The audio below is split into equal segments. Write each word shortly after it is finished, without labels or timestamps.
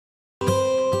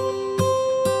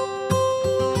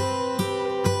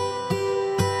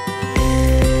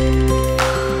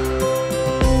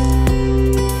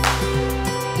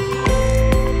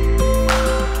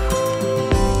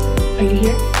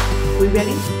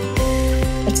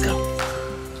Let's go.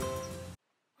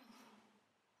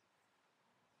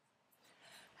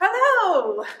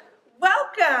 Hello,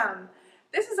 welcome.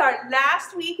 This is our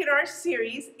last week in our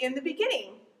series, In the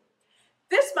Beginning.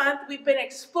 This month, we've been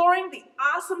exploring the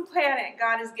awesome planet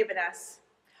God has given us.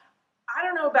 I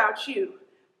don't know about you,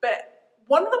 but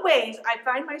one of the ways I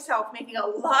find myself making a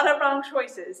lot of wrong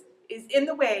choices is in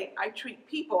the way I treat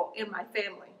people in my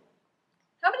family.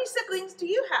 How many siblings do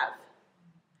you have?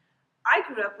 I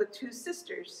grew up with 2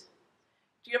 sisters.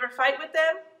 Do you ever fight with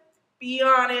them? Be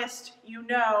honest, you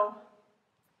know.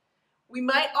 We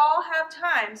might all have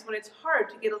times when it's hard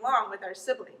to get along with our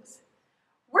siblings.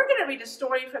 We're going to read a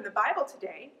story from the Bible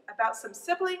today about some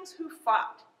siblings who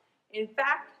fought. In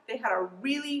fact, they had a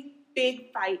really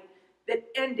big fight that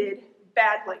ended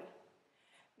badly.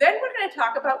 Then we're going to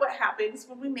talk about what happens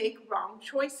when we make wrong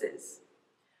choices.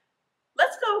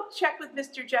 Let's go check with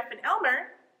Mr. Jeff and Elmer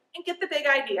and get the big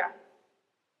idea.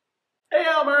 Hey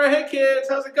Elmer, hey kids,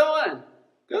 how's it going?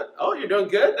 Good. Oh, you're doing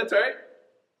good? That's right.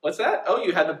 What's that? Oh,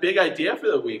 you had the big idea for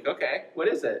the week. Okay, what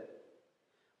is it?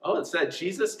 Oh, it said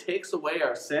Jesus takes away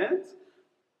our sins?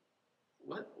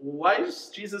 What? Why does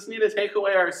Jesus need to take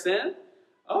away our sin?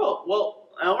 Oh, well,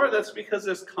 Elmer, that's because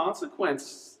there's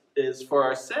consequences for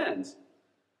our sins.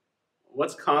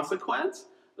 What's consequence?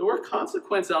 The word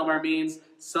consequence, Elmer, means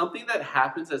something that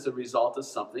happens as a result of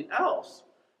something else.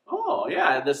 Oh,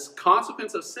 yeah, this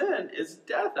consequence of sin is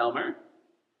death, Elmer.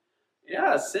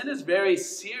 Yeah, sin is very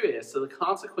serious, so the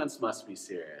consequence must be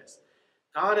serious.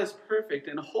 God is perfect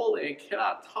and holy and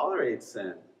cannot tolerate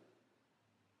sin.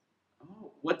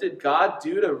 Oh, what did God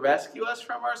do to rescue us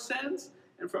from our sins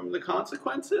and from the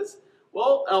consequences?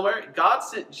 Well, Elmer, God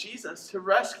sent Jesus to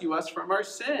rescue us from our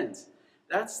sins.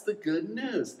 That's the good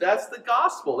news. That's the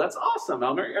gospel. That's awesome,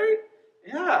 Elmer. Right?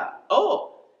 Yeah.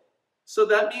 Oh, so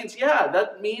that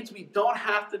means we don't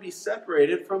have to be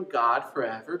separated from God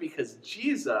forever because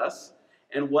Jesus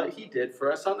and what he did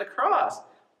for us on the cross.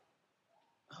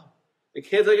 Oh, the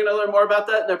kids are going to learn more about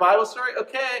that in their Bible story?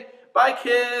 Okay, bye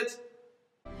kids.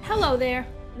 Hello there.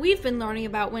 We've been learning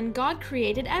about when God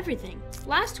created everything.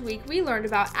 Last week we learned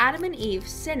about Adam and Eve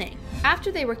sinning.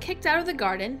 After they were kicked out of the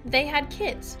garden, they had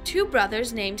kids, 2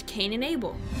 brothers named Cain and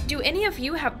Abel. Do any of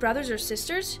you have brothers or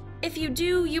sisters? If you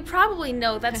do, you probably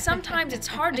know that sometimes it's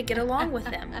hard to get along with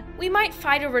them. We might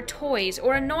fight over toys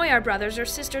or annoy our brothers or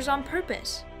sisters on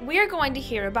purpose. We're going to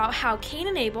hear about how Cain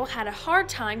and Abel had a hard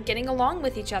time getting along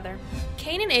with each other.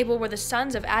 Cain and Abel were the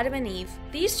sons of Adam and Eve.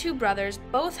 These 2 brothers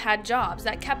both had jobs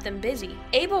that kept them busy.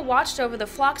 Abel watched over the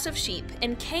flocks of sheep,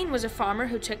 and Cain was a farmer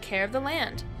who took care of the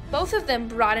land. Both of them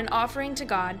brought an offering to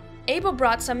God. Abel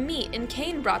brought some meat and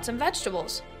Cain brought some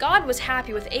vegetables. God was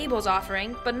happy with Abel's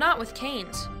offering, but not with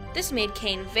Cain's. This made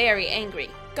Cain very angry.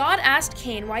 God asked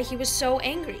Cain why he was so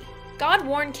angry. God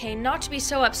warned Cain not to be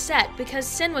so upset because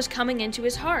sin was coming into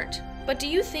his heart. But do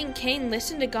you think Cain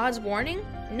listened to God's warning?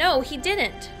 No, he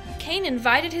didn't. Cain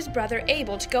invited his brother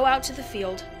Abel to go out to the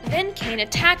field. Then Cain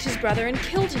attacked his brother and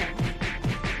killed him.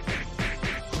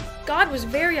 God was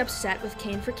very upset with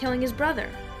Cain for killing his brother.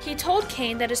 He told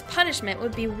Cain that his punishment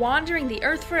would be wandering the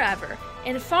earth forever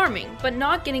and farming, but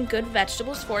not getting good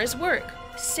vegetables for his work.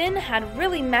 Sin had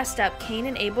really messed up Cain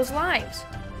and Abel's lives.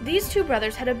 These 2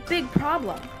 brothers had a big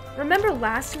problem. Remember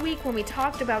last week when we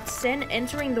talked about sin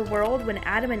entering the world when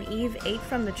Adam and Eve ate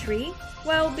from the tree?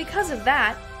 Well, because of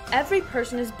that, every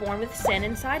person is born with sin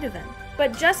inside of them.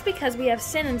 But just because we have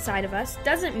sin inside of us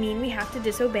doesn't mean we have to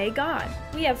disobey God.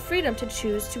 We have freedom to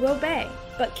choose to obey.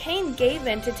 But Cain gave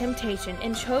in to temptation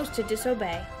and chose to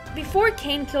disobey. Before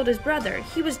Cain killed his brother,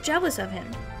 he was jealous of him.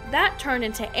 That turned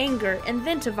into anger and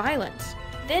then to violence.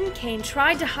 Then Cain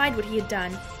tried to hide what he had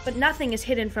done, but nothing is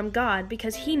hidden from God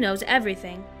because he knows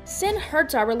everything. Sin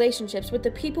hurts our relationships with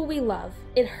the people we love.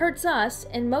 It hurts us,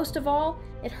 and most of all,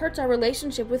 it hurts our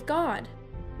relationship with God.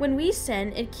 When we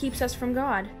sin, it keeps us from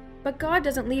God. But God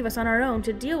doesn't leave us on our own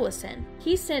to deal with sin.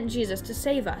 He sent Jesus to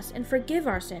save us and forgive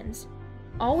our sins.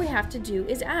 All we have to do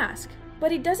is ask.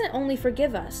 But he doesn't only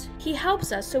forgive us. He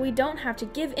helps us so we don't have to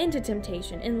give in to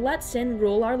temptation and let sin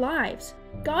rule our lives.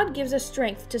 God gives us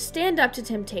strength to stand up to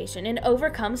temptation and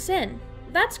overcome sin.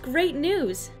 That's great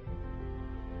news.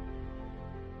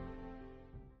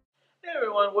 Hey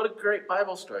everyone, what a great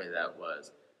Bible story that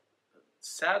was.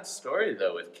 Sad story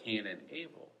though with Cain and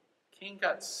Abel. Cain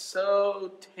got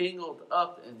so tangled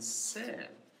up in sin.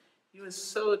 He was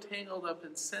so tangled up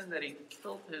in sin that he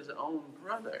killed his own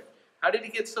brother. How did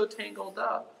he get so tangled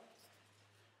up?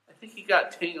 I think he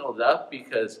got tangled up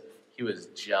because he was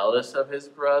jealous of his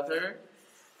brother,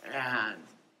 and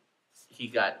he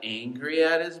got angry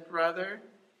at his brother,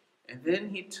 and then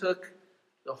he took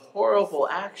the horrible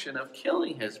action of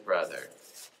killing his brother.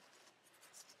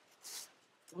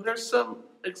 what are some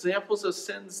examples of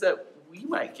sins that we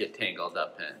might get tangled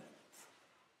up in?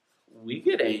 We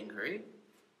get angry.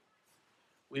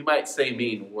 We might say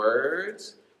mean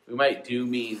words. We might do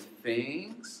mean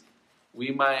things.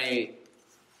 We might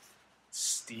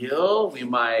steal. We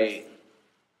might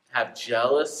have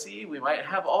jealousy. We might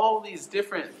have all these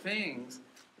different things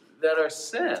that are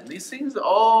sin. These things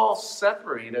all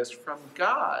separate us from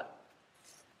God.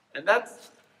 And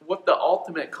that's what the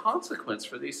ultimate consequence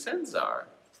for these sins are.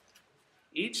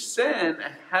 Each sin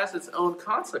has its own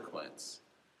consequence.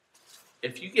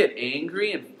 If you get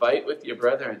angry and fight with your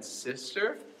brother and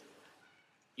sister,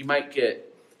 you might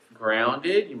get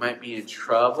grounded, you might be in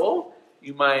trouble,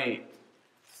 you might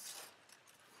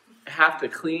have to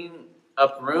clean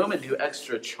up room and do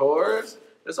extra chores.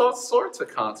 There's all sorts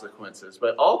of consequences,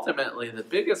 but ultimately the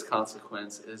biggest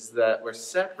consequence is that we're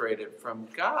separated from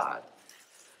God.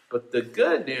 But the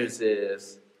good news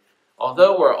is,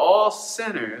 although we're all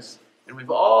sinners and we've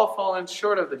all fallen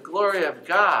short of the glory of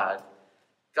God,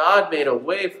 God made a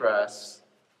way for us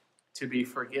to be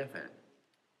forgiven.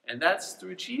 And that's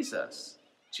through Jesus.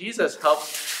 Jesus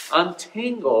helps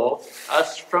untangle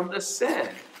us from the sin.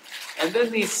 And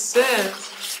then these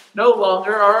sins no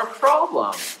longer are a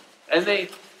problem. And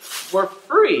we're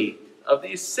free of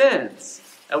these sins.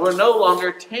 And we're no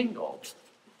longer tangled.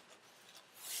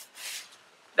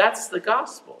 That's the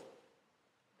gospel.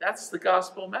 That's the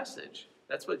gospel message.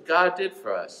 That's what God did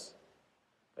for us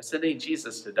by sending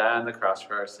Jesus to die on the cross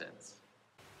for our sins.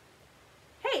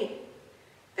 Hey,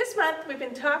 this month we've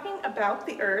been talking about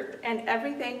the earth and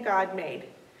everything God made.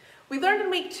 We learned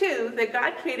in week 2 that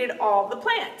God created all the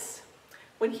plants.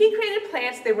 When He created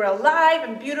plants, they were alive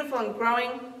and beautiful and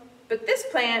growing. But this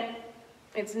plant,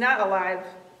 it's not alive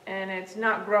and it's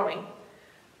not growing.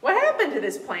 What happened to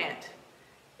this plant?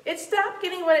 It stopped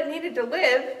getting what it needed to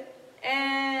live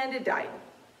and it died.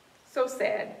 So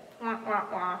sad. Wah, wah,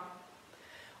 wah.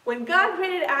 When God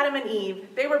created Adam and Eve,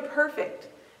 they were perfect.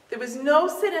 There was no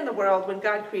sin in the world when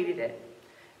God created it.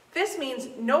 This means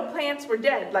no plants were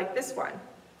dead like this one.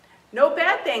 No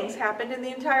bad things happened in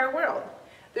the entire world.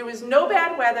 There was no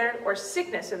bad weather or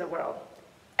sickness in the world.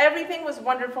 Everything was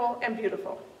wonderful and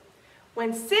beautiful.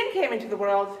 When sin came into the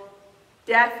world,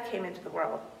 death came into the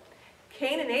world.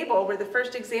 Cain and Abel were the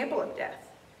first example of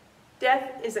death.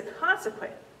 Death is a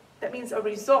consequence. That means a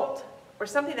result or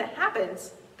something that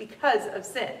happens because of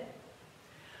sin.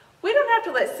 We don't have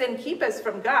to let sin keep us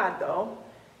from God, though.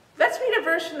 Let's read a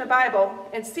verse from the Bible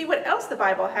and see what else the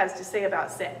Bible has to say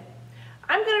about sin.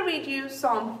 I'm going to read you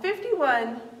Psalm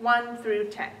 51, 1 through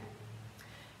 10.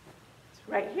 It's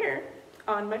right here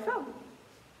on my phone.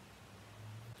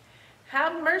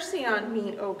 Have mercy on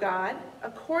me, O God,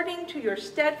 according to your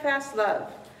steadfast love.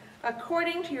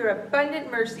 According to your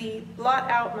abundant mercy, blot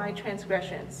out my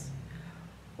transgressions.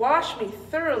 Wash me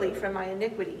thoroughly from my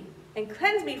iniquity, and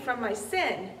cleanse me from my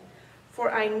sin.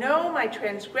 For I know my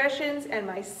transgressions, and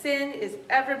my sin is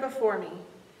ever before me.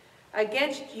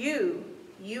 Against you,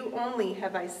 you only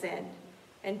have I sinned,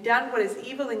 and done what is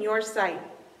evil in your sight,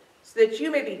 so that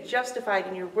you may be justified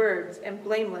in your words and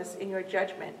blameless in your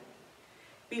judgment.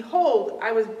 Behold,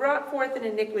 I was brought forth in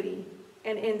iniquity,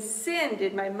 and in sin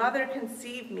did my mother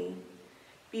conceive me.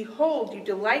 Behold, you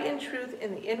delight in truth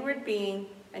in the inward being,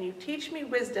 and you teach me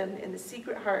wisdom in the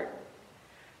secret heart.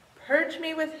 Purge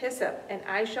me with hyssop, and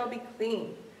I shall be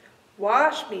clean.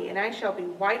 Wash me, and I shall be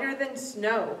whiter than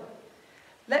snow.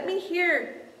 Let me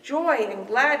hear joy and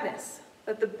gladness.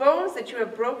 Let the bones that you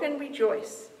have broken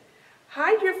rejoice.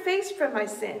 Hide your face from my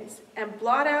sins, and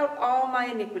blot out all my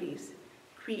iniquities.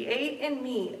 Create in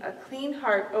me a clean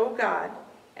heart, O God,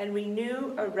 and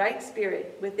renew a right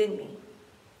spirit within me.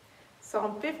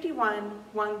 Psalm 51,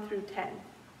 1 through 10.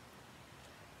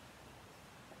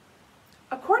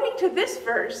 According to this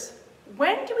verse,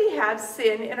 when do we have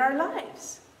sin in our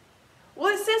lives?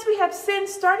 Well, it says we have sin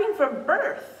starting from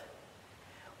birth.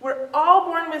 We're all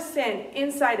born with sin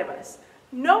inside of us.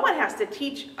 No one has to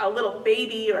teach a little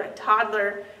baby or a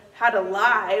toddler how to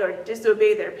lie or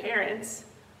disobey their parents.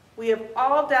 We have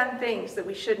all done things that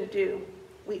we shouldn't do.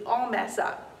 We all mess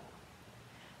up.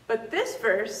 But this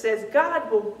verse says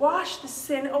God will wash the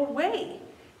sin away.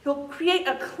 He'll create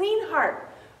a clean heart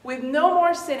with no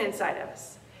more sin inside of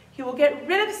us. He will get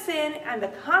rid of sin and the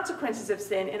consequences of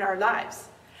sin in our lives.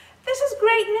 This is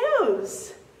great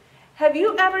news. Have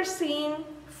you ever seen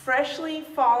freshly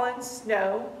fallen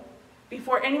snow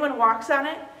before anyone walks on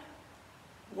it?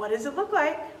 What does it look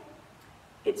like?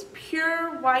 It's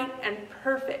pure white and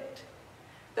perfect.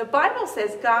 The Bible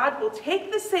says God will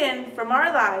take the sin from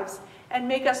our lives and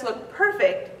make us look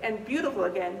perfect and beautiful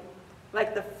again,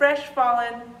 like the fresh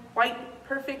fallen, white,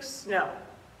 perfect snow.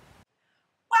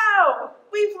 Wow!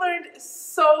 We we've learned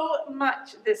so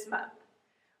much this month.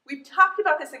 We've talked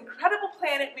about this incredible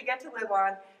planet we get to live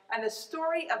on and the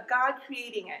story of God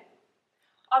creating it.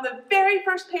 On the very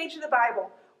first page of the Bible,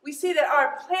 we see that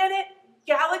our planet,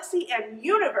 galaxy, and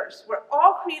universe were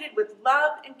all created with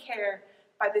love and care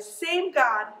by the same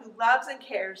God who loves and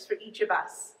cares for each of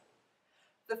us.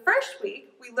 The first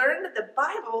week, we learned that the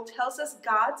Bible tells us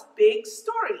God's big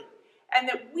story and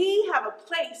that we have a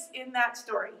place in that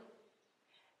story.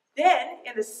 Then,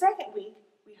 in the second week,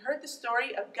 we heard the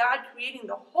story of God creating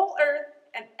the whole earth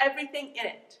and everything in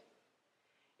it.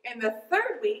 In the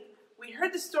third week, we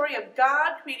heard the story of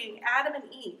God creating Adam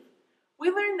and Eve. We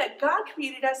learned that God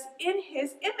created us in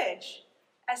His image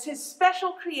as His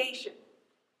special creation.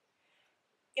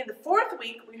 In the fourth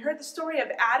week, we heard the story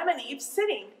of Adam and Eve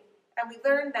sinning, and we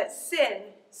learned that sin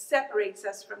separates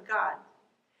us from God.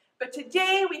 But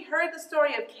today, we heard the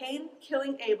story of Cain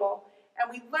killing Abel, and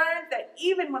we learned that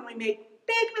even when we make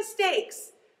big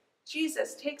mistakes,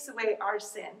 Jesus takes away our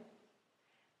sin.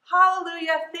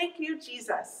 Hallelujah, thank you,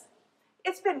 Jesus.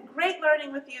 It's been great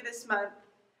learning with you this month.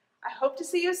 I hope to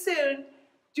see you soon.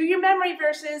 Do your memory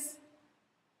verses.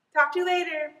 Talk to you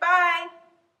later. Bye.